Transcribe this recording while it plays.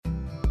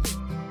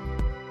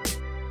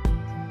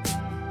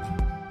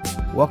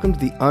Welcome to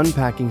the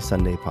Unpacking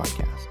Sunday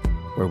podcast,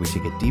 where we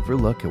take a deeper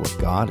look at what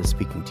God is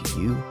speaking to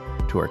you,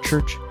 to our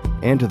church,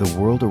 and to the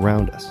world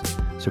around us.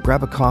 So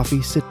grab a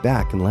coffee, sit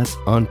back, and let's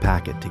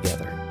unpack it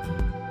together.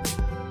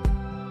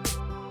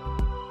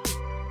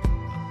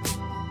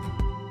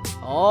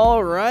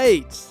 All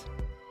right.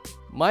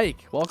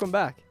 Mike, welcome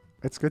back.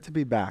 It's good to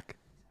be back.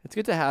 It's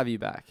good to have you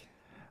back.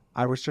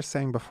 I was just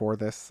saying before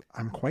this,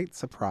 I'm quite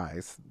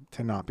surprised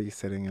to not be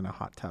sitting in a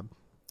hot tub.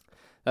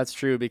 That's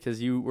true,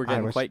 because you were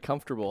getting quite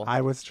comfortable.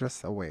 I was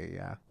just away,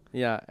 yeah.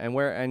 Yeah,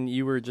 and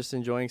you were just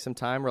enjoying some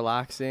time,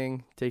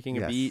 relaxing,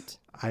 taking a beat.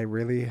 I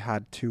really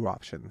had two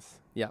options.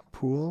 Yeah.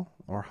 Pool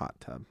or hot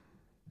tub.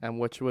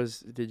 And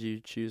did you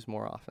choose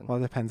more often? Well,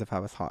 it depends if I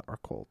was hot or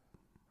cold.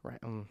 Right.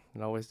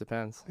 It always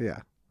depends.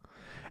 Yeah.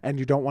 And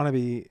you don't want to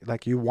be,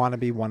 you want to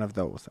be one of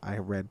those. I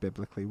read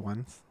biblically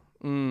once.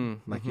 You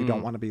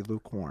don't want to be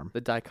lukewarm.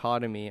 The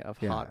dichotomy of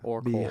hot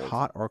or cold. Be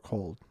hot or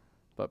cold.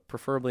 But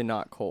preferably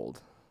not cold.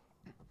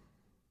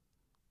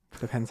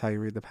 Depends how you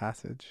read the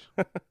passage.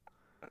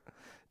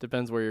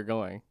 Depends where you're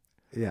going.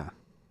 Yeah.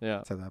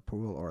 Yeah. So the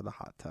pool or the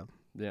hot tub.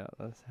 Yeah,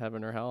 that's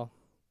heaven or hell.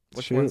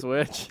 Which one's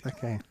which?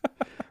 Okay.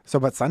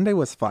 But Sunday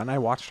was fun. I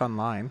watched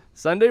online.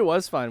 Sunday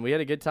was fun. We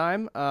had a good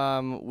time.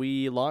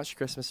 We launched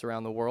Christmas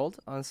Around the World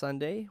on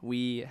Sunday.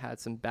 We had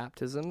some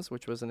baptisms,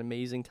 which was an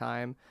amazing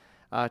time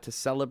to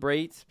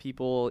celebrate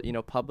people,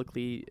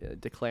 publicly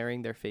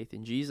declaring their faith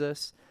in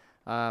Jesus.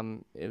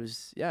 And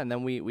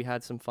then we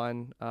had some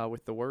fun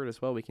with the Word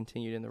as well. We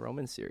continued in the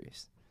Romans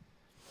series.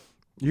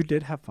 You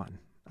did have fun.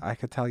 I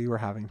could tell you were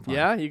having fun.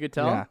 Yeah, you could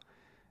tell? Yeah,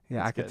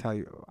 That's I could tell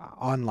you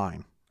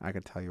online. I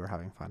could tell you were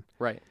having fun.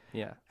 Right,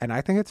 yeah. And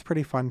I think it's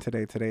pretty fun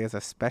today. Today is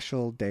a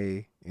special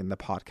day in the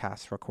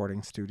podcast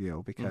recording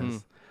studio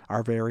because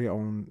our very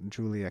own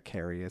Julia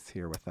Carey is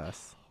here with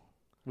us.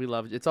 We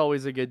love it. It's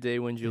always a good day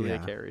when Julia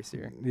Carey's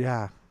here.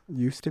 Yeah.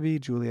 Used to be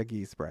Julia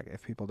Giesbrecht,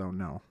 if people don't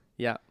know.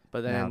 Yeah,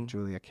 but then now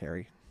Julia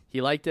Carey.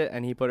 He liked it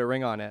and he put a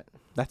ring on it.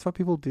 That's what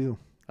people do.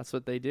 That's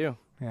what they do.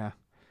 Yeah.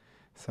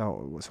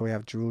 So we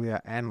have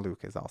Julia, and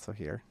Luke is also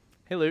here.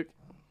 Hey, Luke.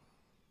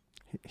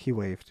 He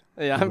waved.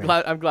 Yeah, I'm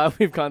glad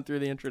we've gone through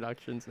the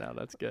introductions now.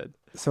 That's good.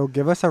 So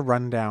give us a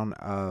rundown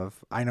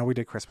of, I know we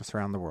did Christmas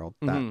Around the World.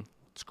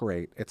 That's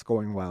great. It's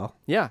going well.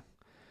 Yeah.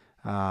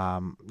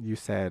 You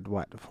said,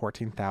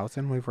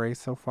 14,000 we've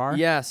raised so far?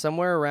 Yeah,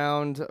 somewhere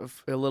around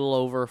a little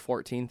over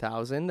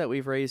 14,000 that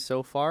we've raised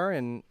so far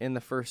in the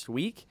first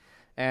week.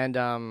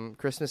 And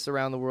Christmas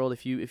Around the World,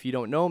 if you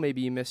don't know,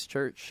 maybe you missed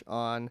church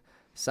on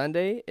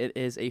Sunday. It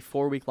is a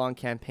 4-week-long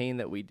campaign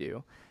that we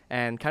do.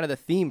 And kind of the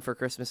theme for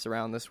Christmas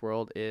Around this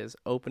world is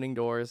opening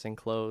doors in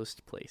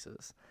closed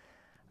places.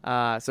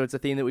 So it's a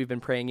theme that we've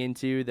been praying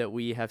into, that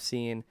we have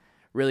seen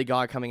really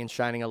God coming and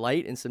shining a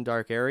light in some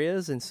dark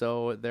areas. And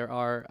so there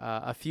are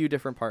a few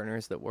different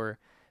partners that we're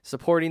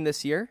supporting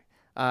this year.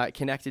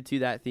 Connected to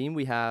that theme,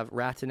 we have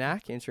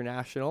Ratanak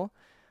International,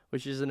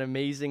 which is an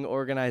amazing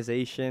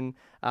organization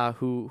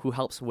who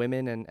helps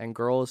women and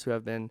girls who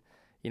have been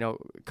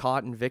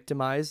caught and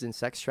victimized in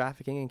sex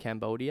trafficking in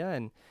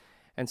Cambodia.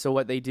 And so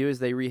what they do is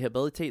they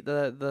rehabilitate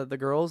the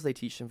girls. They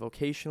teach them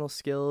vocational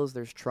skills.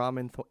 There's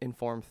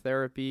trauma-informed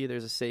therapy.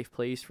 There's a safe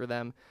place for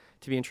them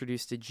to be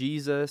introduced to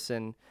Jesus.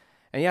 And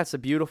yeah, it's a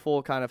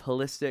beautiful kind of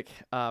holistic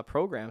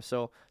program.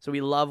 So we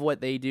love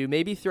what they do.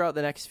 Maybe throughout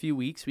the next few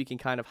weeks, we can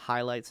kind of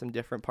highlight some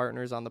different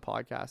partners on the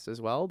podcast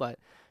as well. But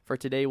for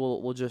today,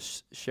 we'll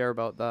just share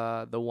about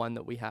the one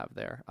that we have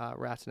there,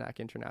 Ratanak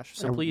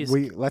International. So please,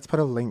 let's put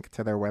a link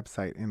to their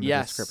website in the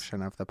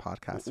description of the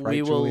podcast. Right,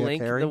 we will Julia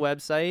link Carey? the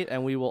website,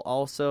 and we will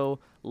also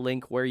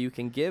link where you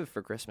can give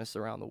for Christmas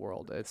Around the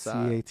World. It's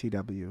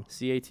CATW.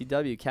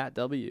 CATW,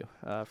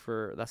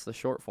 CATW. That's the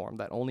short form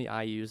that only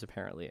I use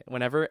apparently.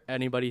 Whenever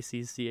anybody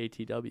sees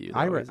CATW,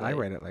 I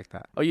read it like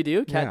that. Oh, you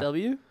do?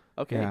 CATW? Yeah.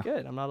 Okay,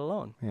 good. I'm not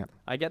alone. Yeah,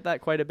 I get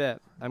that quite a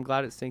bit. I'm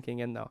glad it's sinking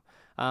in though.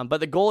 But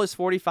the goal is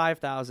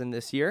 45,000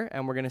 this year,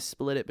 and we're going to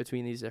split it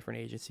between these different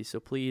agencies. So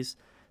please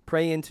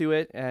pray into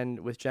it,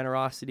 and with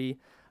generosity,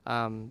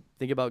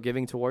 think about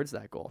giving towards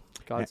that goal.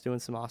 God's doing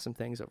some awesome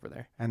things over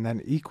there. And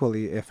then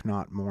equally, if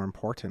not more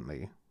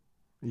importantly,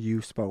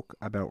 you spoke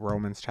about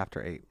Romans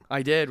chapter 8.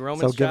 I did,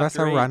 Romans chapter 8. So give us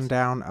a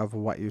rundown of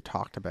what you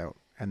talked about,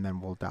 and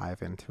then we'll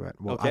dive into it.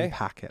 We'll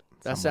unpack it.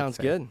 That sounds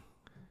good.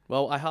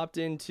 Well, I hopped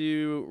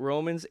into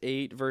Romans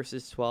 8,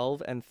 verses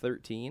 12 and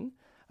 13.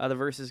 The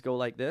verses go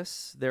like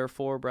this: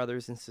 "Therefore,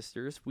 brothers and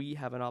sisters, we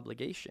have an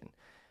obligation,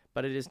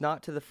 but it is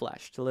not to the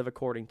flesh to live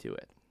according to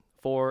it.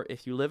 For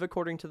if you live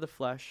according to the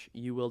flesh,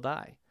 you will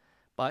die.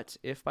 But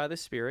if by the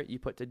Spirit you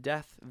put to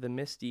death the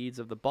misdeeds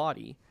of the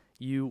body,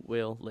 you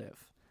will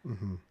live."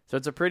 Mm-hmm. So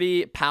it's a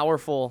pretty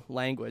powerful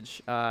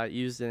language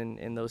used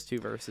in those two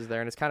verses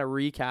there. And it's kind of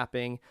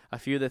recapping a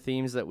few of the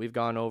themes that we've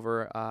gone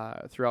over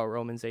throughout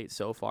Romans 8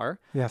 so far.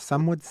 Yeah,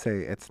 some would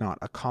say it's not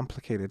a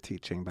complicated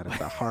teaching, but it's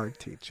a hard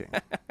teaching.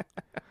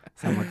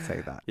 Some would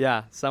say that.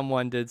 Yeah,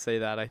 someone did say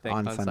that, I think,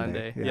 on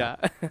Sunday. Yeah.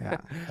 Yeah,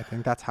 I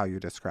think that's how you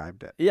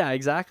described it. Yeah,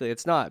 exactly.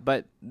 It's not.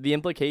 But the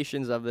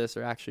implications of this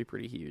are actually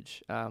pretty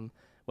huge.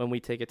 when we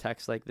take a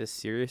text like this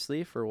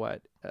seriously for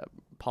what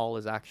Paul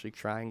is actually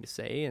trying to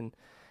say, and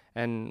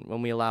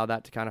when we allow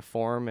that to kind of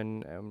form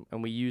and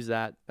we use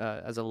that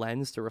as a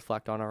lens to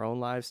reflect on our own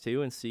lives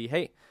too, and see,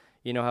 hey,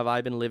 have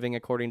I been living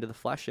according to the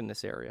flesh in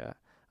this area?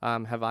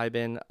 Have I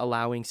been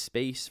allowing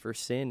space for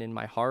sin in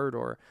my heart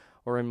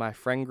or in my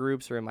friend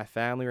groups or in my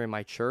family or in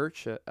my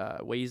church,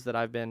 ways that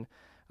I've been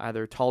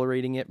either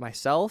tolerating it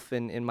myself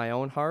in my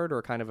own heart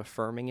or kind of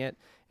affirming it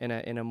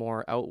in a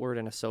more outward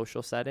and a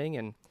social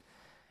setting.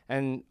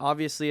 And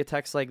obviously a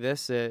text like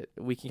this,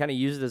 we can kind of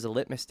use it as a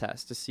litmus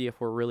test to see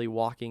if we're really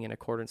walking in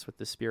accordance with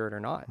the Spirit or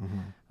not.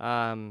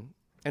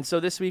 And so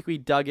this week we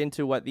dug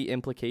into what the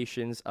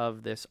implications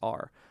of this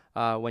are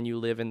when you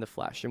live in the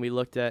flesh. And we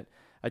looked at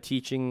a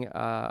teaching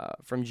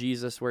from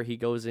Jesus where he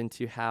goes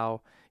into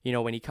how,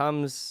 when he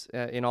comes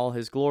in all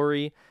his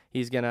glory,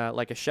 he's going to,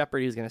 like a shepherd,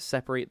 he's going to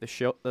separate the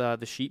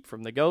sheep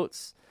from the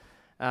goats.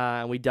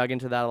 And we dug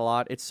into that a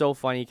lot. It's so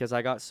funny because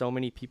I got so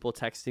many people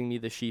texting me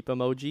the sheep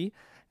emoji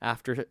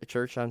after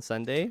church on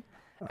Sunday.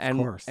 Of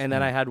course. And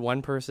then I had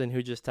one person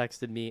who just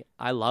texted me,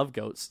 I love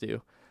goat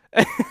stew.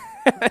 Oh,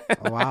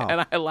 wow.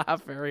 And I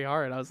laughed very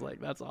hard. I was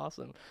like, that's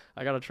awesome.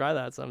 I got to try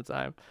that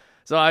sometime.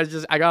 So I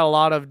got a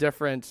lot of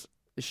different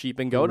sheep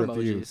and goat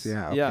reviews.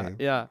 emojis. Yeah. Okay.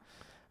 Yeah.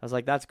 I was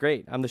like, that's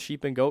great. I'm the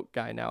sheep and goat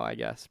guy now, I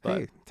guess. But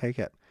hey, take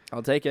it.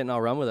 I'll take it and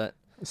I'll run with it.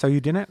 So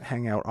you didn't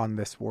hang out on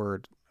this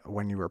word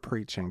when you were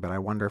preaching, but I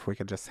wonder if we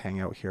could just hang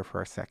out here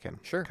for a second.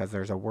 Sure. Because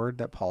there's a word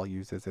that Paul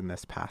uses in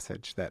this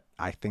passage that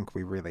I think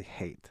we really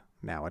hate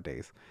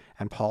nowadays.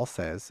 And Paul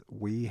says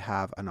we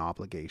have an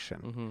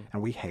obligation,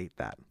 and we hate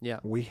that. Yeah.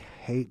 We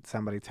hate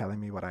somebody telling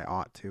me what I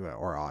ought to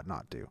or ought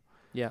not do.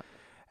 Yeah.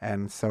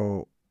 And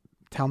so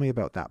tell me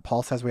about that.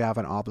 Paul says we have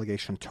an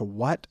obligation to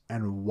what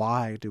and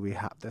why do we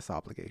have this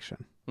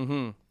obligation?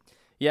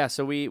 Yeah,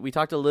 so we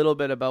talked a little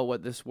bit about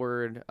what this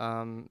word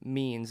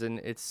means, and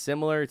it's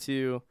similar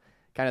to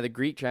kind of the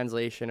Greek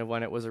translation of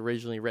when it was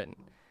originally written.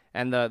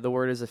 And the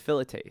word is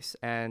aphiletes,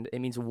 and it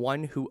means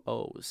one who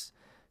owes.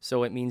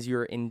 So it means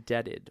you're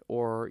indebted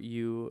or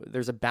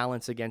there's a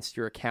balance against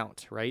your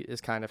account, right,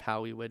 is kind of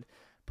how we would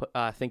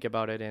think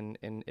about it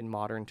in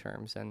modern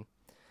terms.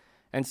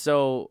 And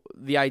so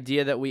the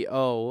idea that we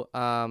owe,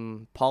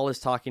 Paul is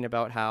talking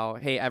about how,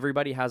 hey,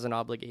 everybody has an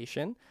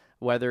obligation.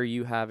 Whether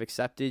you have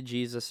accepted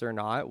Jesus or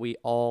not, we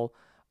all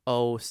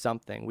owe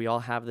something. We all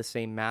have the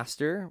same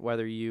master,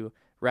 whether you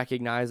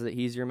recognize that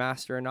he's your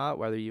master or not,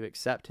 whether you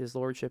accept his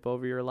lordship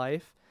over your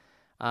life.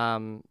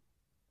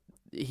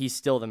 He's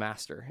still the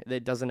master.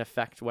 It doesn't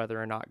affect whether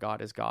or not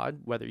God is God,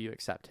 whether you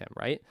accept him,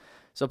 right?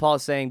 So Paul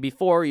is saying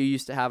before you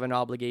used to have an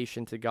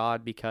obligation to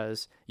God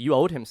because you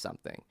owed him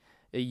something.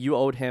 You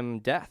owed him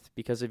death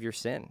because of your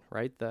sin,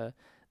 right? The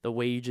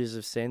wages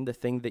of sin, the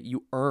thing that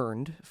you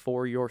earned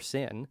for your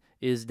sin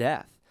is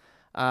death.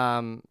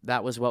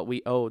 That was what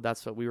we owed.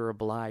 That's what we were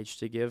obliged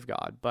to give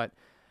God. But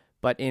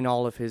in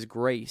all of his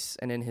grace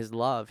and in his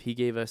love, he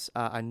gave us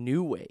a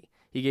new way.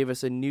 He gave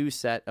us a new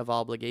set of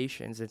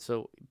obligations. And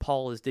so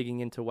Paul is digging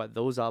into what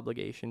those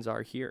obligations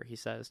are here. He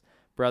says,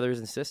 brothers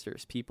and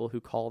sisters, people who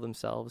call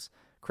themselves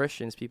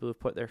Christians, people who've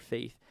put their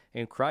faith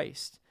in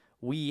Christ,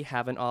 we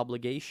have an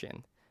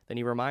obligation. Then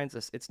he reminds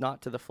us it's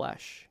not to the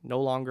flesh. No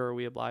longer are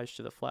we obliged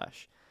to the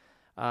flesh.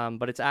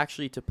 But it's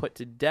actually to put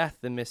to death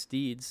the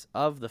misdeeds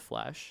of the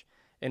flesh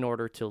in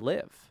order to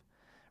live,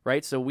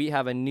 right? So we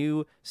have a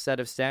new set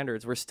of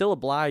standards. We're still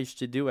obliged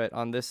to do it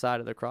on this side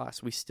of the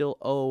cross. We still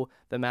owe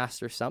the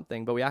master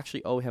something, but we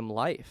actually owe him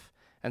life.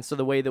 And so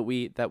the way that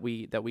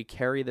we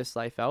carry this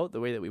life out,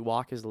 the way that we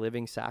walk as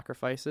living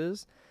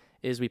sacrifices,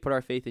 is we put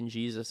our faith in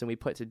Jesus and we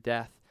put to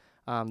death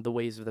the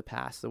ways of the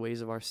past, the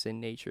ways of our sin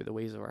nature, the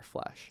ways of our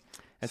flesh.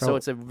 And so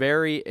it's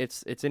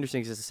it's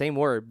interesting because it's the same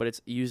word, but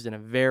it's used in a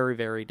very,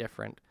 very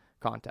different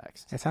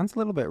context. It sounds a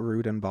little bit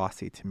rude and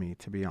bossy to me,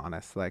 to be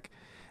honest. Like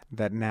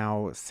that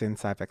now,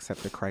 since I've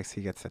accepted Christ,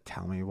 he gets to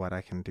tell me what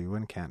I can do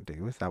and can't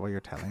do. Is that what you're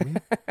telling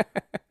me?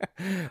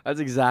 That's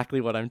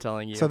exactly what I'm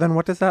telling you. So then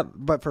what does that,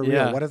 but for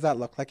real, what does that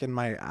look like in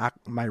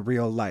my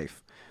real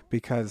life?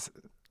 Because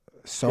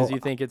you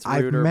think it's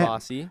rude or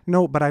bossy?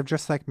 No, but I've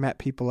just like met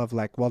people of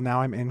like, well,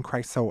 now I'm in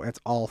Christ, so it's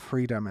all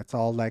freedom. It's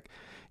all like,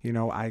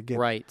 I get,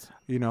 right.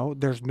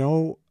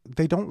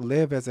 They don't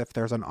live as if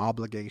there's an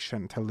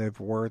obligation to live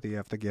worthy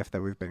of the gift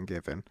that we've been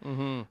given.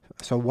 Mm-hmm.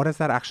 So what does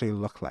that actually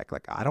look like?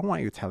 Like, I don't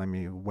want you telling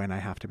me when I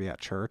have to be at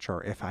church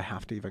or if I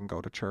have to even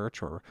go to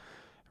church or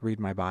read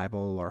my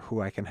Bible or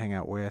who I can hang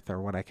out with or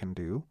what I can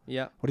do.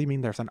 Yeah. What do you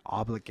mean there's an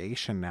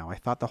obligation now? I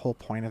thought the whole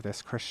point of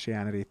this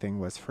Christianity thing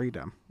was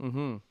freedom.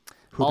 Mm-hmm.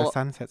 Who the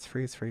Son sets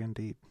free is free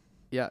indeed.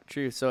 Yeah,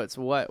 true. So it's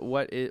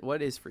what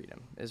is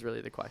freedom is really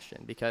the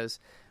question,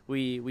 because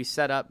we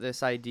set up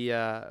this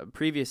idea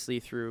previously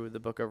through the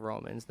book of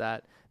Romans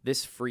that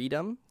this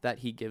freedom that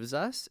he gives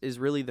us is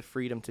really the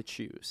freedom to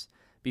choose.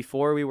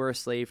 Before we were a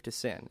slave to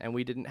sin and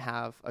we didn't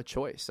have a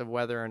choice of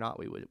whether or not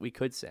we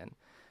could sin.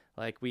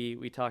 Like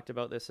we talked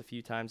about this a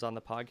few times on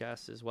the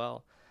podcast as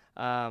well,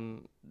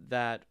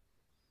 that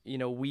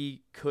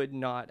we could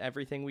not,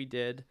 everything we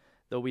did,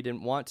 Though we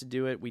didn't want to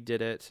do it, we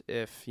did it.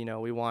 If,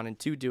 we wanted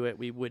to do it,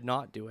 we would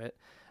not do it.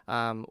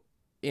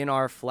 In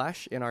our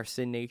flesh, in our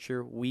sin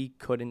nature, we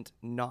couldn't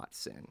not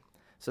sin.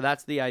 So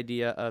that's the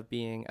idea of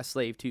being a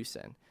slave to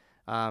sin.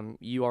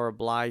 You are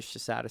obliged to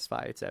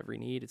satisfy its every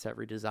need, its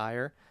every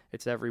desire,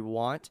 its every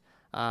want.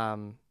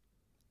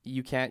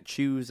 You can't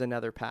choose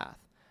another path.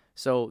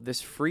 So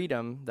this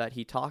freedom that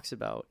he talks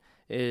about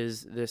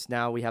is this: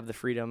 now we have the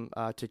freedom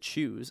to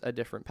choose a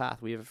different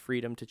path. We have a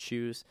freedom to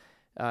choose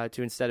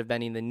to, instead of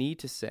bending the knee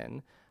to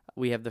sin,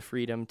 we have the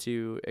freedom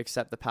to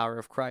accept the power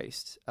of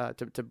Christ,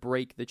 to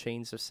break the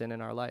chains of sin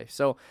in our life.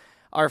 So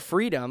our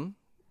freedom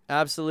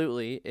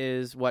absolutely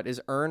is what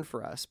is earned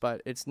for us,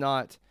 but it's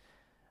not.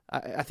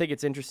 I think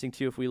it's interesting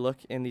too, if we look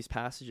in these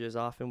passages,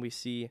 often we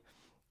see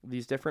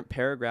these different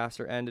paragraphs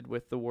are ended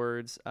with the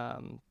words,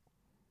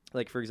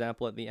 like, for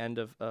example, at the end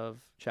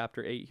of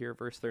chapter 8 here,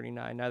 verse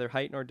 39, neither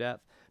height nor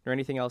depth nor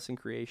anything else in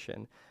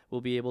creation will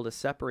be able to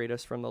separate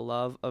us from the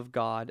love of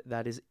God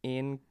that is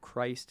in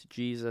Christ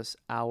Jesus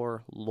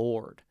our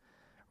Lord,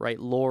 right?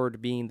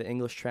 Lord being the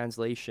English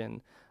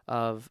translation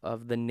of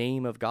the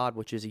name of God,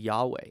 which is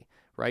Yahweh,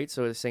 right?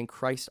 So it's saying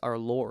Christ our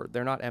Lord.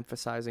 They're not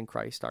emphasizing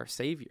Christ our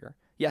Savior.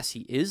 Yes,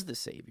 he is the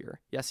Savior.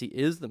 Yes, he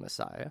is the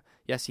Messiah.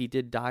 Yes, he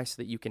did die so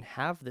that you can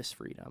have this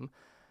freedom,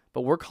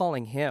 but we're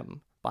calling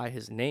him by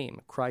his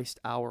name, Christ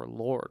our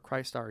Lord,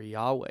 Christ our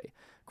Yahweh,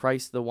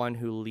 Christ the one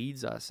who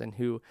leads us and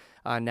who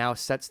now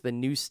sets the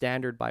new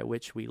standard by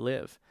which we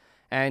live.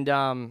 And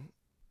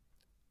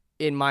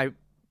in my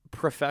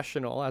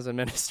professional, as a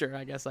minister,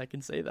 I guess I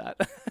can say that,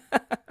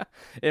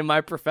 in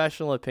my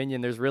professional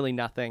opinion, there's really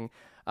nothing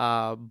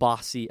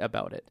bossy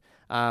about it.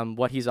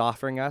 What he's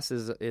offering us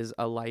is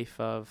a life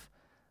of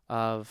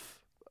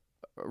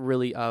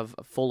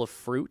full of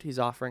fruit. He's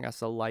offering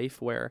us a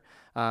life where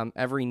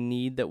every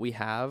need that we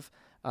have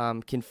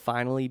can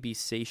finally be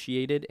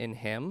satiated in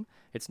him.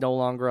 It's no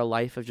longer a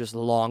life of just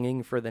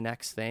longing for the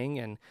next thing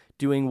and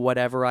doing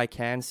whatever I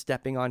can,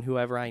 stepping on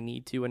whoever I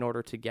need to in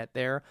order to get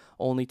there,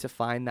 only to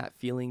find that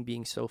feeling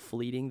being so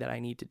fleeting that I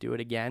need to do it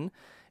again.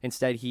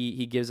 Instead,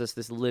 he gives us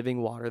this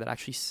living water that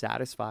actually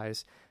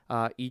satisfies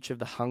each of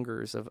the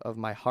hungers of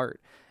my heart.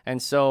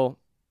 And so,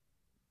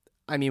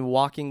 I mean,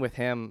 walking with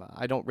him,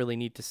 I don't really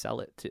need to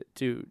sell it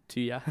to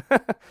you.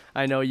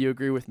 I know you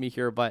agree with me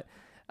here, but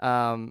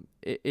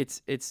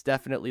it's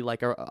definitely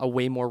like a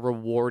way more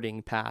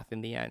rewarding path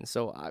in the end.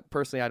 So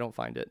personally, I don't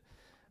find it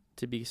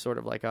to be sort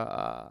of like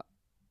a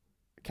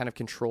kind of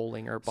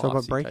controlling or bossy. So,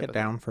 but break it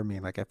down for me.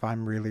 Like, if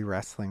I'm really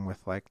wrestling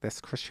with like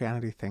this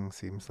Christianity thing,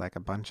 seems like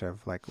a bunch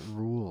of like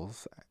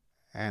rules,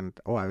 and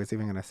I was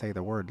even going to say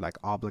the word like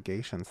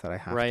obligations that I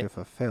have to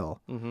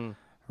fulfill. Mm-hmm.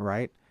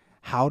 Right?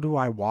 How do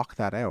I walk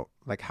that out?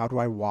 Like, how do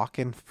I walk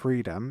in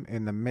freedom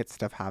in the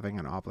midst of having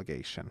an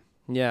obligation?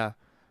 Yeah.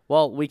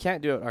 Well, we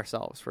can't do it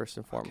ourselves, first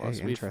and foremost.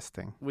 Okay,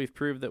 interesting. We've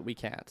proved that we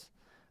can't,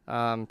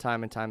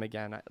 time and time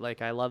again.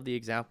 I love the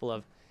example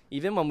of,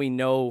 even when we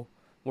know,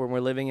 when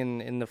we're living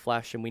in the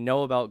flesh and we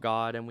know about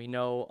God and we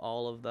know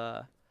all of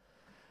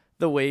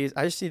the ways.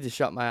 I just need to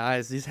shut my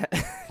eyes. These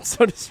it's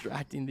so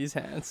distracting, these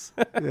hands.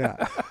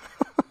 Yeah.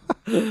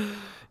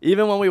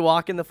 Even when we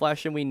walk in the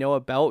flesh and we know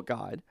about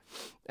God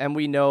and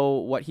we know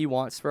what he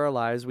wants for our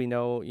lives, we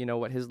know,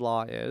 what his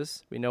law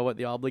is, we know what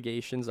the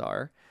obligations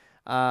are.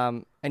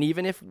 And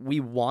even if we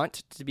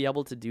want to be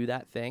able to do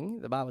that thing,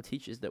 the Bible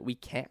teaches that we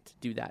can't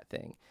do that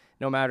thing.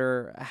 No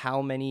matter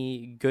how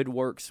many good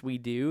works we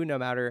do, no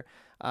matter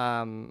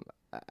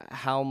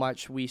how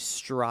much we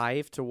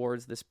strive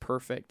towards this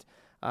perfect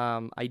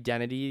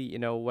identity,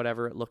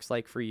 whatever it looks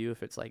like for you,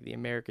 if it's like the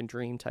American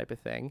dream type of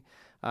thing,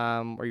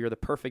 where you're the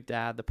perfect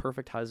dad, the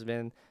perfect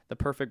husband, the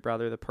perfect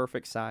brother, the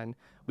perfect son.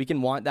 We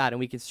can want that and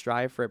we can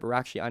strive for it, but we're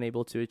actually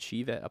unable to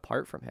achieve it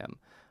apart from him.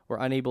 We're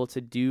unable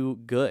to do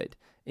good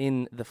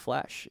in the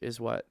flesh, is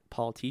what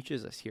Paul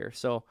teaches us here.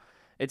 So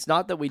it's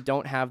not that we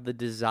don't have the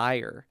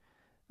desire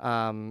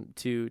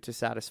to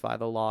satisfy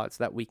the law, it's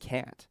that we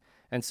can't.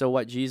 And so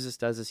what Jesus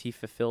does is he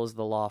fulfills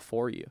the law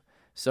for you.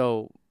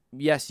 So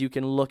yes, you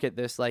can look at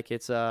this like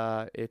it's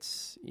a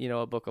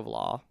book of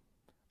law.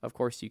 Of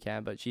course you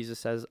can, but Jesus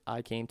says,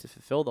 I came to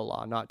fulfill the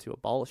law, not to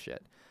abolish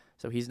it.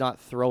 So he's not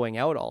throwing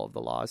out all of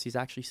the laws. He's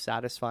actually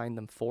satisfying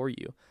them for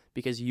you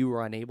because you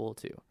were unable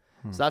to.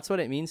 So that's what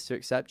it means to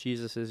accept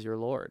Jesus as your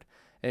Lord.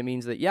 It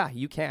means that,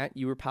 you can't.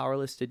 You were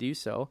powerless to do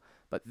so,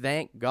 but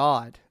thank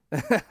God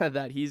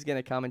that he's going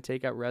to come and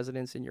take up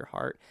residence in your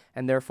heart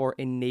and therefore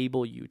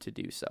enable you to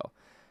do so.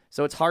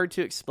 So it's hard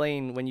to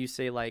explain when you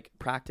say, like,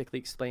 practically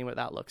explain what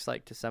that looks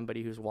like to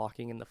somebody who's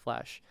walking in the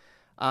flesh.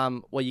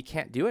 Well, you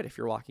can't do it if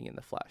you're walking in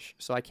the flesh.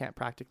 So I can't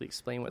practically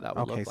explain what that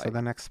would look like. Okay, so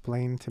then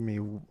explain to me,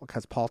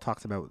 because Paul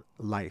talks about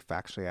life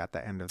actually at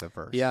the end of the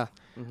verse. Yeah.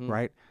 Mm-hmm.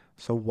 Right?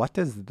 So what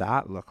does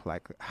that look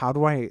like? How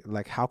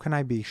can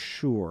I be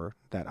sure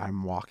that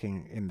I'm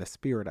walking in the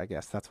Spirit? I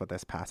guess that's what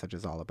this passage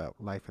is all about,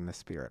 life in the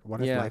Spirit. What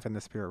does life in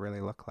the Spirit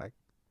really look like?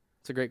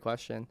 It's a great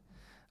question.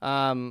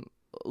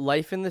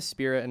 Life in the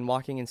Spirit and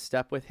walking in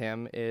step with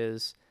him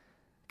is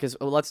because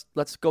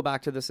let's go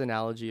back to this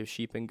analogy of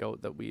sheep and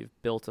goat that we've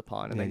built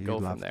upon, and then go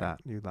from there.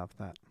 You love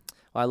that.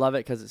 Well, I love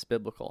it because it's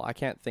biblical. I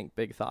can't think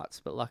big thoughts,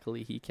 but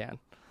luckily he can.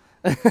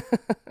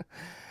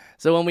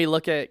 So when we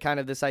look at kind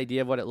of this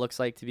idea of what it looks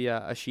like to be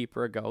a sheep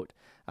or a goat,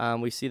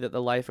 we see that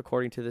the life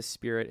according to the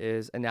Spirit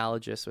is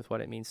analogous with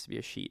what it means to be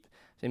a sheep.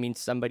 It means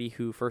somebody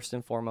who first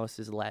and foremost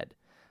is led.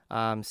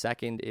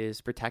 Second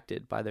is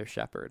protected by their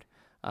shepherd.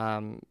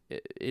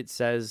 It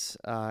says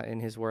in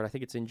his word, I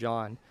think it's in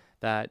John,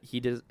 that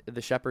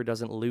the shepherd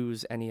doesn't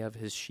lose any of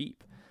his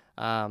sheep.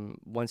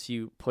 Once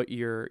you put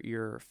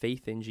your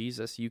faith in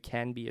Jesus, you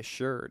can be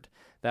assured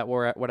that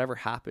whatever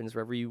happens,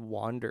 wherever you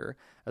wander,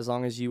 as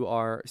long as you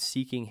are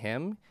seeking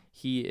him,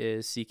 he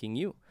is seeking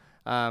you.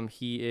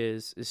 He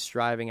is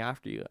striving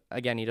after you.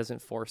 Again, he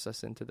doesn't force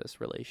us into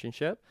this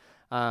relationship.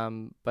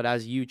 But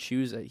as you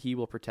choose it, he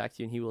will protect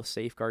you and he will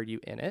safeguard you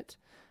in it.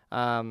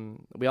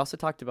 We also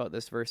talked about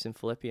this verse in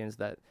Philippians,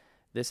 that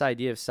this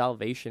idea of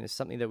salvation is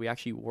something that we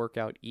actually work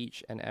out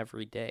each and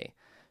every day.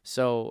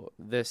 So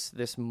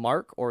this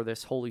mark, or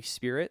this Holy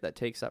Spirit that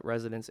takes up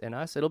residence in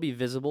us, it'll be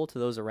visible to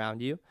those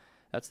around you.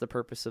 That's the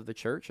purpose of the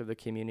church, of the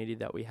community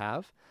that we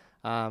have.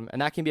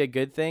 And that can be a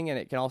good thing, and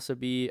it can also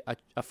be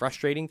a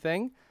frustrating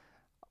thing.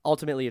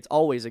 Ultimately, it's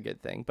always a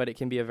good thing, but it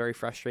can be a very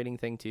frustrating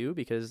thing too,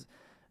 because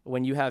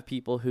when you have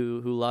people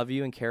who love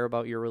you and care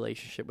about your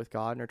relationship with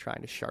God and are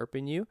trying to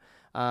sharpen you,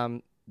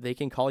 they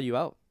can call you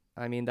out.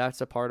 I mean,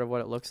 that's a part of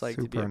what it looks like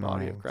to be a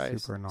body of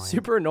Christ.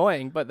 Super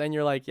annoying, but then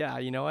you're like, yeah,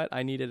 you know what?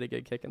 I needed a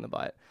good kick in the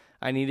butt.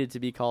 I needed to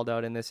be called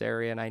out in this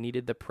area, and I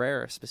needed the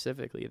prayer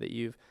specifically that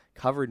you've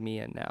covered me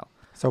in now.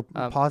 So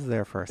pause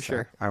there for a sec.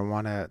 Sure. I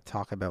want to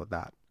talk about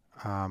that.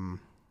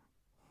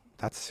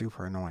 That's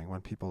super annoying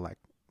when people like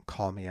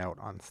call me out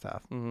on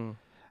stuff. Mm-hmm.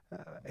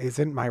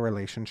 Isn't my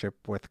relationship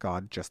with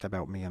God just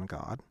about me and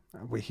God?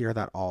 We hear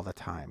that all the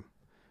time,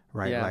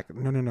 right? Yeah. Like,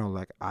 no.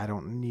 Like, I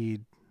don't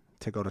need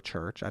to go to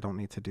church. I don't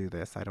need to do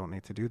this. I don't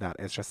need to do that.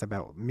 It's just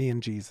about me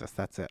and Jesus.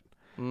 That's it.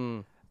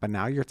 But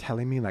now you're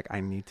telling me like I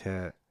need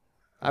to.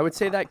 I would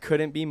say that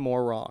couldn't be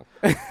more wrong.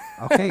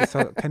 Okay,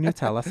 so can you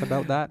tell us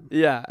about that?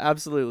 Yeah,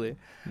 absolutely.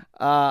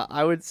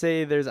 I would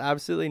say there's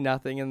absolutely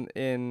nothing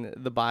in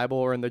the Bible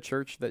or in the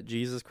church that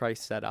Jesus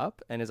Christ set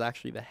up and is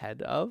actually the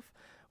head of,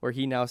 where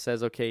he now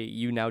says, okay,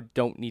 you now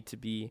don't need to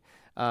be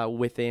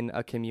within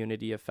a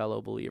community of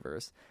fellow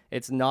believers.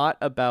 It's not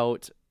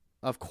about,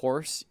 of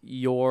course,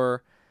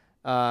 your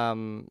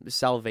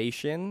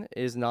salvation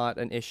is not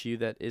an issue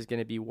that is going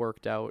to be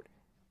worked out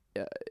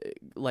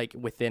like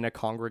within a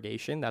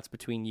congregation. That's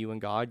between you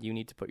and God. You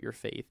need to put your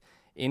faith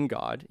in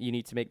God. You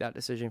need to make that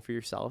decision for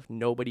yourself.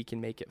 Nobody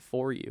can make it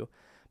for you.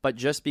 But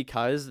just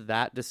because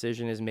that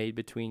decision is made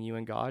between you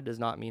and God does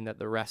not mean that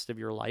the rest of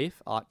your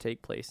life ought to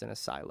take place in a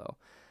silo.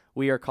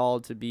 We are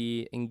called to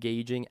be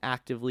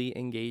actively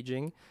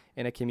engaging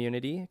in a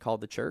community called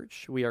the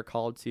church. We are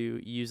called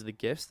to use the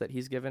gifts that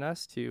he's given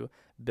us to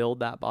build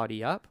that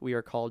body up. We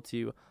are called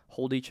to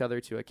hold each other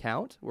to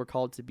account. We're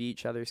called to be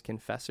each other's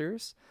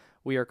confessors.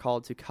 We are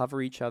called to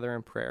cover each other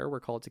in prayer. We're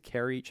called to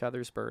carry each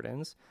other's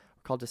burdens.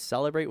 We're called to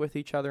celebrate with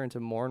each other and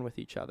to mourn with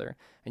each other.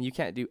 And you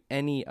can't do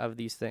any of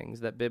these things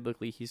that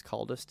biblically he's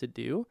called us to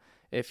do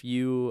if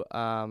you,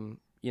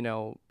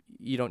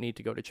 you don't need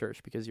to go to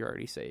church because you're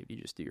already saved. You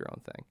just do your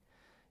own thing.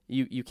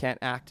 You can't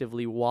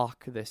actively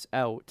walk this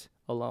out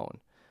alone.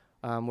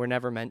 We're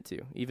never meant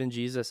to. Even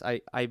Jesus,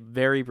 I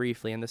very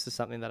briefly, and this is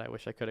something that I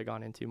wish I could have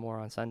gone into more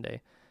on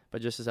Sunday,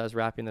 but just as I was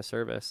wrapping the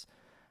service,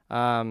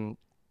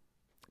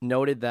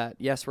 noted that,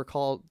 yes, we're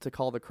called to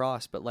call the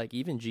cross, but like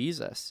even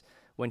Jesus,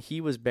 when he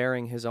was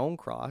bearing his own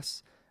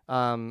cross,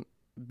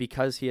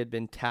 because he had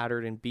been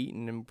tattered and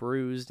beaten and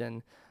bruised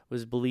and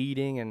was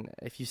bleeding, and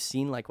if you've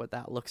seen like what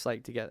that looks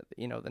like to get,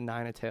 the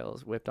 9 of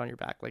tails whipped on your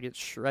back, like it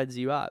shreds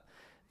you up.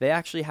 They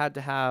actually had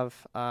to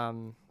have,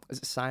 is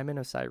it Simon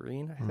of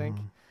Cyrene, I think?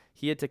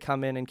 He had to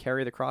come in and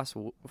carry the cross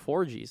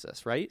for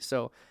Jesus, right?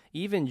 So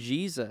even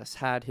Jesus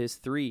had his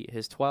 3,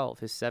 his 12,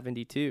 his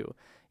 72.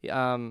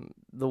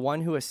 The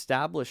one who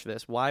established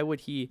this, why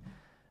would he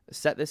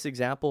set this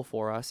example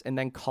for us and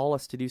then call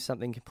us to do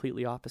something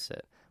completely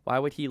opposite? Why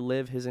would he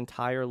live his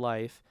entire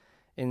life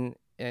and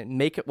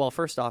make it, well,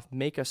 first off,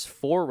 make us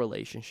for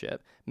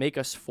relationship, make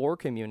us for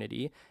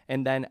community,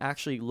 and then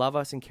actually love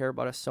us and care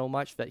about us so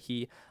much that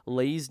he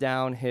lays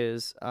down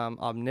his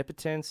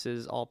omnipotence,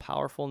 his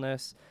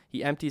all-powerfulness.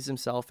 He empties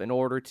himself in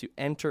order to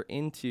enter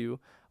into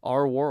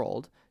our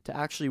world, to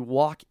actually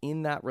walk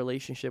in that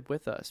relationship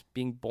with us,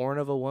 being born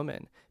of a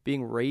woman,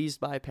 being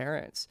raised by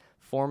parents,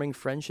 forming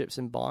friendships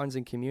and bonds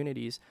and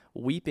communities,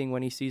 weeping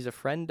when he sees a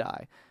friend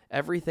die.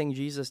 Everything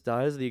Jesus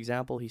does, the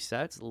example he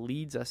sets,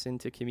 leads us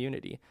into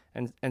community.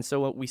 And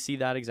so we see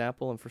that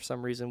example, and for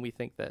some reason we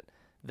think that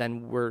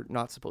then we're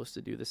not supposed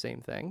to do the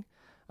same thing.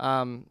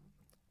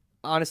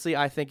 Honestly,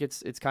 I think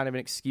it's kind of an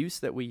excuse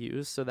that we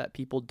use so that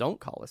people don't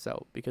call us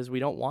out, because we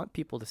don't want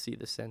people to see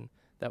the sin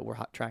that we're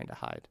trying to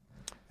hide.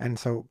 And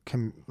so,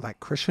 like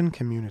Christian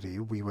community,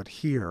 we would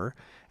hear,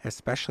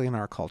 especially in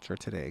our culture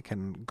today,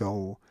 can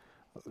go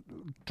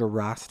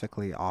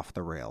drastically off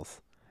the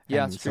rails.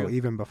 Yeah, And it's so true.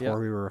 even before Yeah.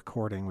 we were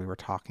recording, we were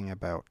talking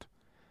about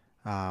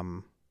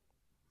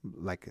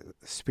like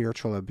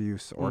spiritual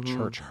abuse or Mm-hmm.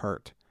 church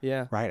hurt,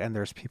 Yeah. right? And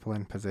there's people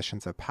in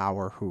positions of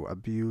power who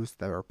abuse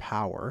their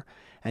power.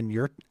 And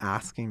you're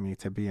asking me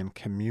to be in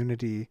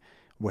community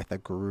with a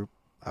group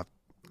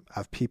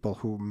of people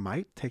who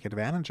might take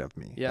advantage of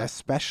me, Yeah.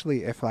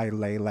 especially if I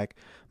lay like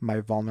my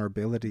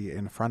vulnerability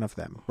in front of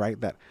them, right?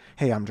 That,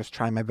 hey, I'm just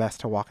trying my best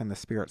to walk in the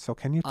Spirit. So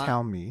can you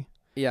tell me,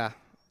 Yeah.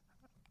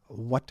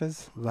 what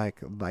does like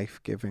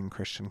life-giving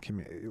Christian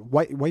community,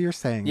 what you're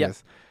saying Yeah.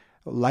 is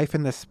life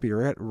in the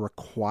Spirit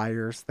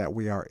requires that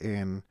we are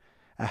in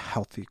a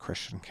healthy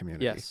Christian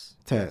community. Yes.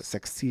 To Yes.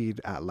 succeed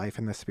at life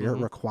in the Spirit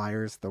Mm-hmm.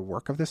 requires the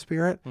work of the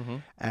Spirit Mm-hmm.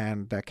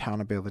 and the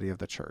accountability of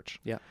the church.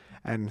 Yeah.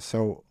 And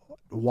so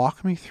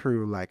walk me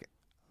through, like,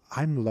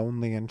 I'm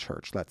lonely in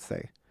church, let's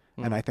say,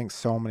 and I think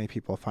so many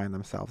people find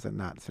themselves in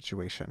that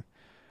situation.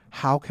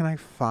 How can I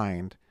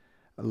find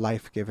a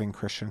life-giving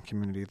Christian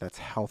community that's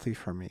healthy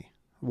for me?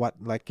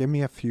 Give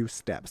me a few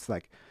steps.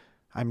 Like,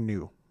 I'm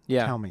new.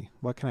 Yeah. Tell me,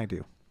 what can I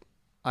do?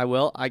 I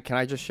will. Can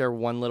I just share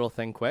one little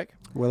thing quick?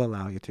 We'll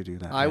allow you to do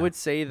that. I would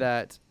say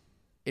that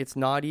it's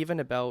not even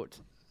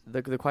about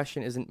the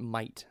question isn't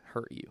might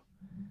hurt you.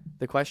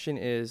 The question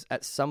is,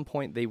 at some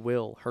point they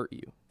will hurt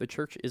you. The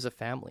church is a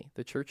family.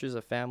 The church is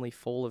a family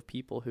full of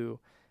people who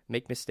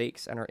make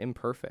mistakes and are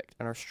imperfect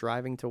and are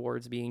striving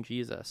towards being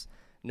Jesus.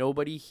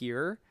 Nobody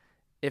here,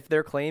 if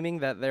they're claiming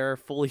that they're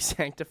fully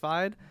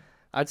sanctified,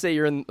 I'd say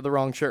you're in the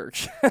wrong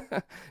church.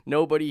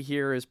 Nobody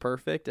here is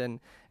perfect. And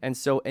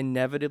so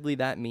inevitably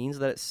that means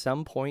that at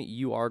some point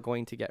you are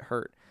going to get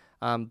hurt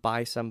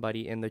by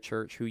somebody in the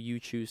church who you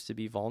choose to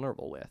be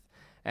vulnerable with.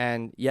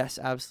 And yes,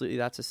 absolutely,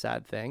 that's a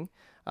sad thing.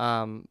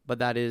 But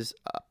that is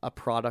a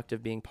product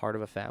of being part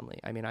of a family.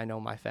 I mean, I know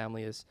my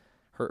family has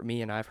hurt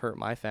me and I've hurt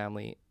my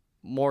family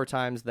more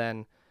times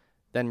than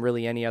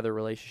really any other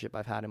relationship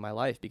I've had in my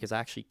life, because I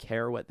actually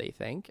care what they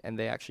think and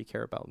they actually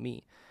care about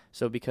me.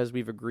 So because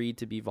we've agreed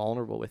to be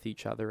vulnerable with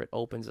each other, it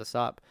opens us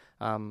up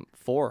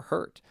for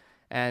hurt.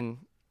 And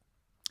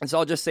so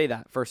I'll just say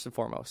that first and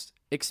foremost,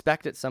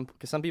 expect it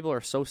because some people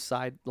are so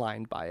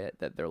sidelined by it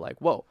that they're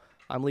like, whoa,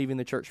 I'm leaving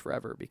the church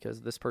forever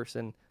because this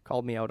person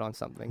called me out on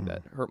something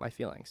that hurt my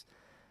feelings.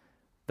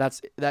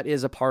 That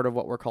is a part of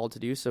what we're called to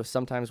do. So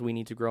sometimes we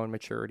need to grow in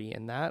maturity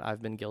in that.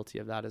 I've been guilty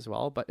of that as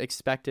well, but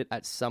expect it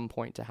at some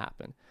point to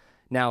happen.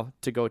 Now,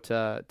 to go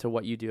to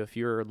what you do if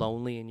you're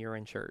lonely and you're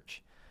in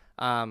church,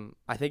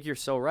 I think you're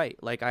so right.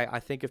 Like I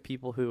think of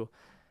people who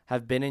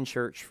have been in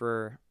church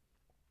for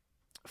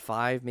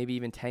 5, maybe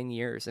even 10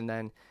 years, and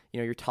then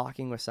you're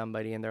talking with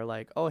somebody and they're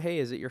like, "Oh, hey,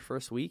 is it your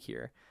first week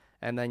here?"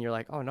 And then you're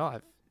like, "Oh no,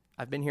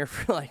 I've been here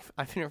for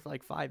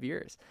like 5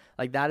 years."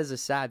 Like that is a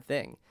sad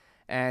thing.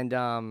 And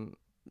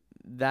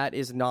that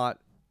is not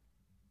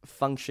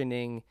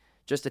functioning.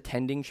 Just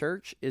attending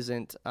church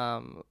isn't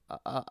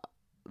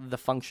the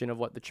function of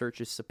what the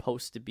church is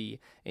supposed to be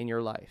in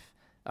your life.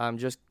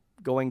 Just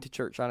going to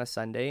church on a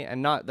Sunday,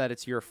 and not that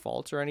it's your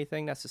fault or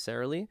anything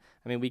necessarily.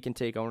 I mean, we can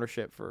take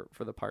ownership for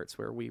the parts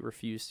where we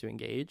refuse to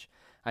engage.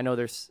 I know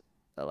there's,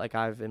 like,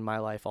 I've in my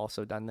life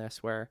also done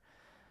this where,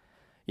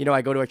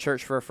 I go to a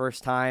church for a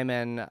first time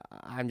and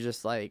I'm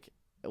just like,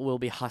 we'll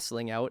be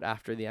hustling out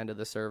after the end of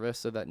the service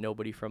so that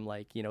nobody from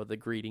the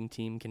greeting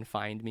team can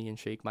find me and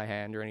shake my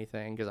hand or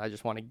anything, because I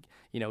just want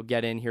to,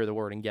 get in, hear the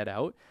word, and get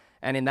out.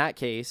 And in that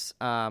case,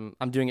 I'm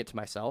doing it to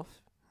myself.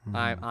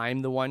 Mm-hmm.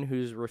 I'm the one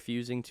who's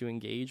refusing to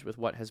engage with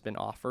what has been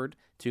offered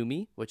to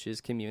me, which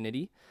is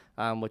community,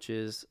 which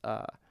is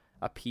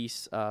a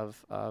piece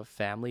of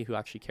family who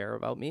actually care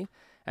about me.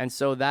 And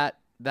so that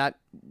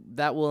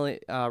will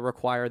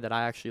require that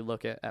I actually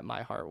look at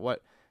my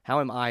heart. How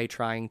am I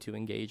trying to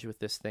engage with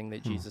this thing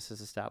that Jesus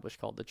has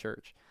established called the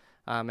church?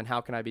 And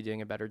how can I be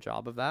doing a better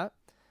job of that?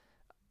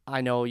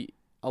 I know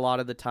a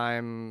lot of the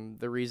time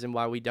the reason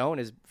why we don't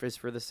is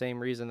for the same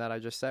reason that I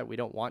just said. We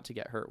don't want to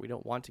get hurt. We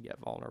don't want to get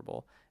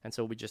vulnerable. And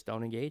so we just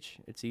don't engage.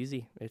 It's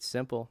easy. It's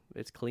simple.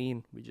 It's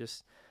clean. We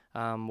just,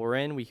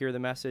 we hear the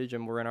message,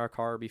 and we're in our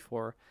car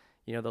before,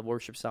 the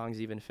worship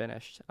song's even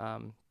finished.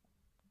 So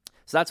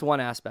that's one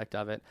aspect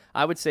of it.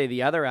 I would say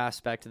the other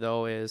aspect,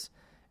 though, is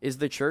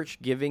the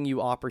church giving you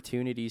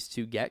opportunities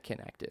to get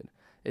connected?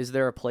 Is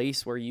there a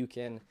place where you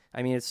can,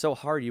 it's so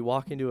hard. You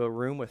walk into a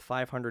room with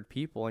 500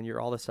 people and you're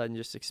all of a sudden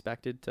just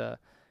expected to,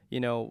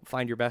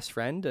 find your best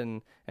friend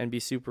and be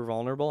super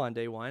vulnerable on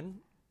day one.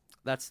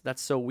 That's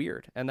so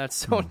weird. And that's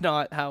so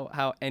not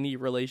how any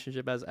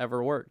relationship has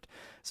ever worked.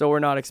 So we're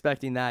not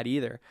expecting that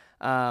either.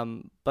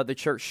 But the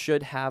church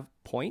should have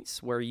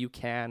points where you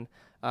can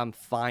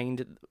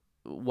find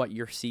what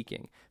you're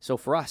seeking. So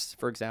for us,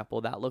 for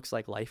example, that looks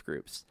like life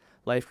groups.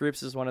 Life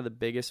groups is one of the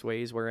biggest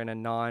ways where in a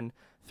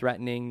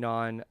non-threatening,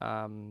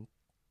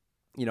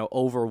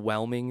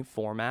 overwhelming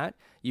format,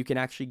 you can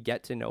actually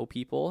get to know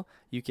people.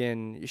 You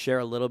can share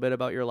a little bit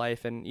about your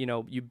life and,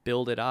 you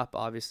build it up,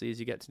 obviously, as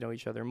you get to know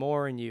each other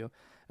more and you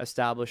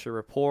establish a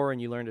rapport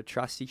and you learn to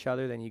trust each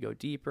other, then you go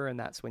deeper, and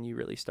that's when you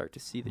really start to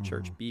see the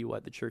church be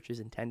what the church is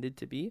intended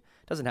to be.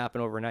 It doesn't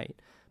happen overnight,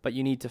 but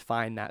you need to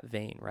find that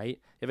vein, right?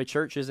 If a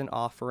church isn't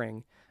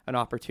offering an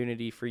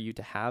opportunity for you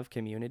to have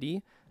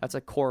community, that's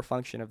a core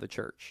function of the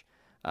church.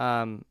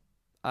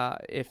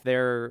 If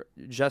they're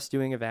just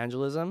doing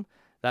evangelism,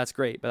 that's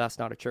great, but that's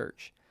not a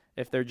church.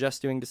 If they're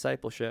just doing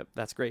discipleship,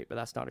 that's great, but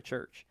that's not a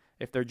church.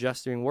 If they're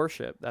just doing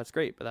worship, that's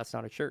great, but that's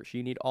not a church.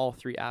 You need all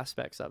three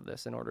aspects of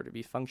this in order to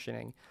be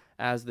functioning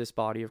as this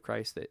body of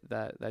Christ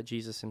that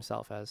Jesus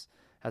himself has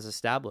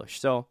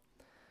established. So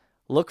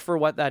look for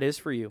what that is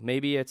for you.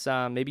 Maybe it's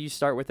maybe you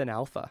start with an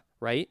alpha,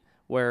 right?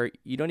 Where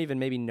you don't even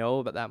maybe know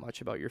about that much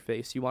about your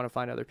faith. You want to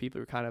find other people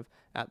who are kind of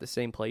at the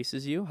same place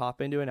as you.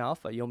 Hop into an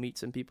alpha. You'll meet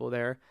some people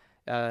there.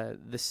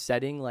 The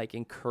setting like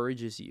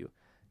encourages you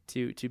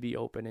to be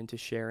open and to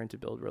share and to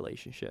build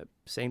relationship.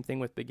 Same thing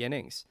with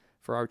beginnings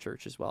for our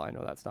church as well. I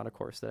know that's not a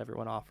course that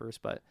everyone offers,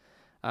 but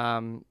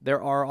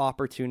there are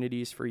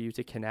opportunities for you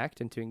to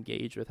connect and to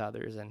engage with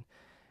others,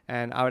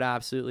 and I would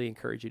absolutely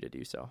encourage you to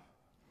do so.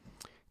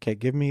 Okay,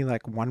 give me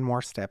like one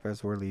more step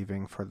as we're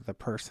leaving for the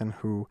person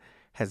who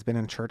has been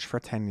in church for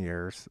 10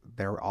 years.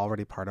 They're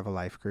already part of a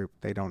life group.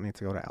 They don't need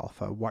to go to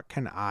Alpha. What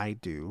can I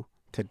do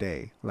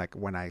today? Like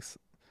when I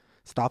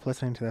stop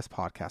listening to this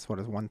podcast, what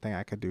is one thing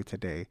I could do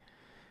today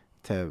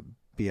to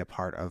be a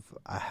part of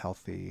a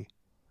healthy,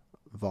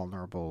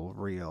 vulnerable,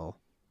 real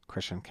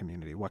Christian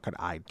community? What could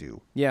I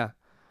do? Yeah,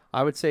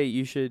 I would say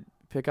you should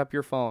pick up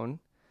your phone.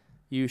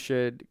 You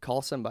should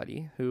call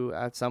somebody who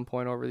at some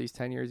point over these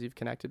 10 years you've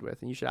connected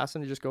with, and you should ask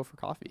them to just go for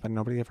coffee. But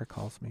nobody ever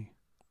calls me.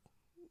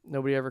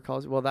 Nobody ever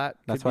calls. Well,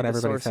 that's what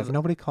everybody says.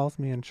 Nobody calls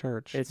me in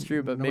church. It's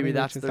true, but maybe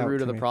that's the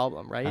root of the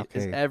problem, right?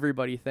 Because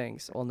everybody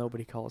thinks, well,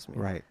 nobody calls me.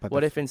 Right. But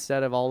what if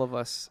instead of all of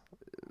us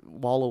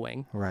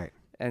wallowing right.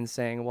 and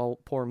saying, well,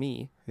 poor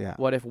me, yeah.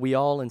 What if we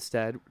all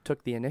instead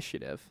took the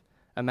initiative?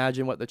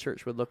 Imagine what the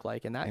church would look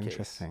like in that case.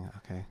 Interesting.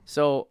 Okay.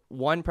 So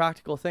one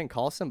practical thing,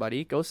 call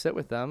somebody, go sit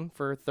with them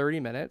for 30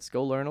 minutes,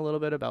 go learn a little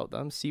bit about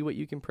them, see what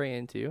you can pray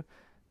into.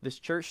 This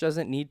church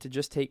doesn't need to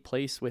just take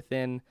place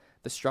within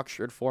the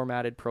structured,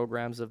 formatted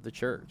programs of the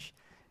church.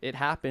 It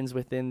happens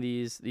within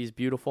these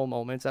beautiful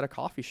moments at a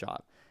coffee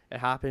shop. It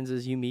happens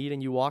as you meet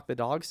and you walk the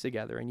dogs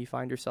together and you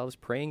find yourselves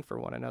praying for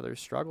one another's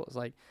struggles.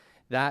 Like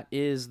that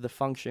is the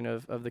function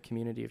of the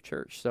community of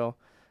church. So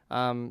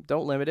don't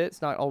limit it.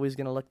 It's not always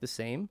going to look the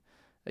same.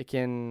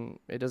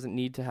 It doesn't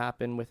need to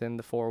happen within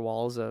the four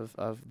walls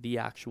of the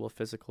actual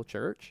physical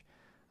church.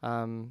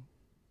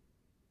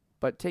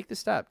 But take the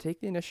step,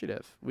 take the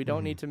initiative. We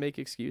don't need to make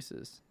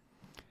excuses.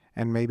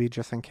 And maybe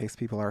just in case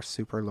people are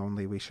super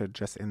lonely, we should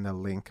just in the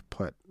link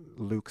put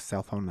Luke's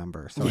cell phone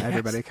number so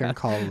everybody can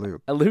call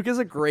Luke. Luke is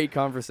a great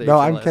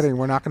conversationalist. No, I'm kidding.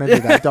 We're not going to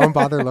do that. Don't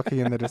bother looking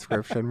in the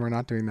description. We're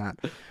not doing that.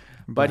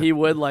 But he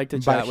would like to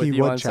chat with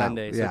you on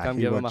Sunday, so come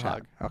give him a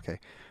hug. Okay.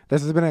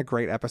 This has been a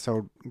great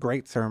episode.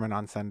 Great sermon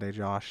on Sunday,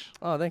 Josh.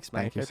 Oh, thanks,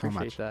 Mike. Thank you so much. I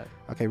appreciate that.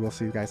 Okay, we'll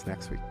see you guys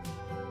next week.